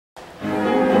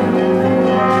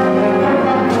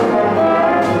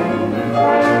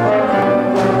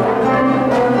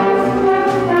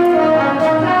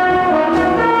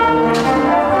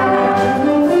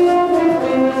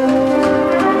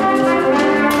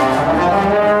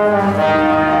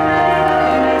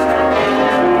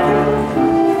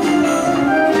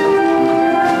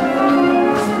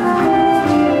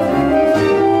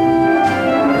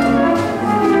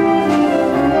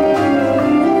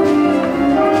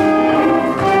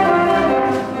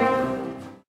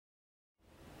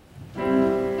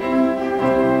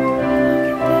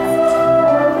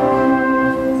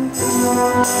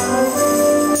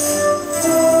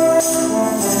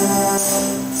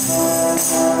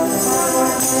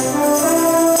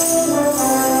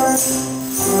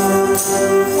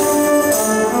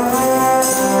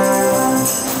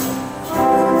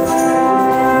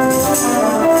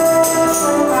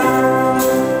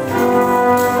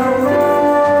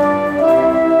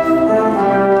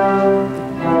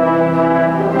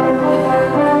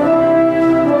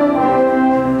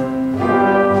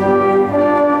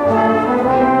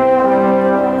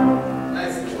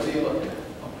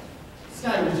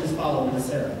follow Miss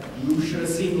Sarah. You should have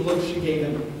seen the look she gave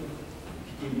him.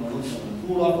 She gave him a look that would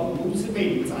cool off a moose at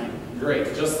mating time.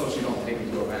 Great, just so she don't take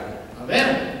him to a van. A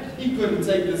van? He couldn't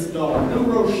take this dog. No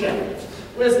Rochelle.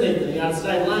 Where's Nathan? The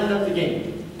outside lining up the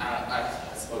game. I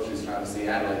suppose she's trying to see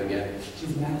Adelaide again.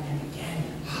 She's mad at him again.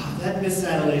 That Miss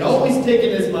Adelaide always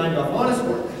taking his mind off honest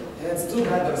work. Yeah, it's too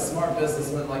bad that a smart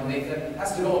businessman like Nathan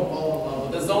has to go and fall in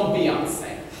love with his own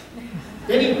Beyonce.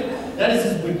 Anyway, that is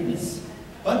his weakness.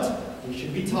 But we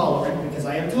should be tolerant because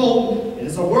I am told it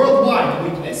is a worldwide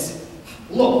weakness.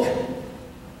 Look.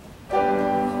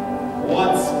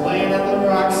 What's playing at the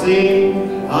Roxy?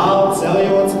 I'll tell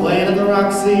you what's playing at the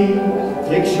Roxy.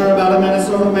 Picture about a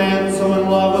Minnesota man so in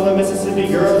love with a Mississippi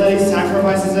girl that he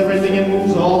sacrifices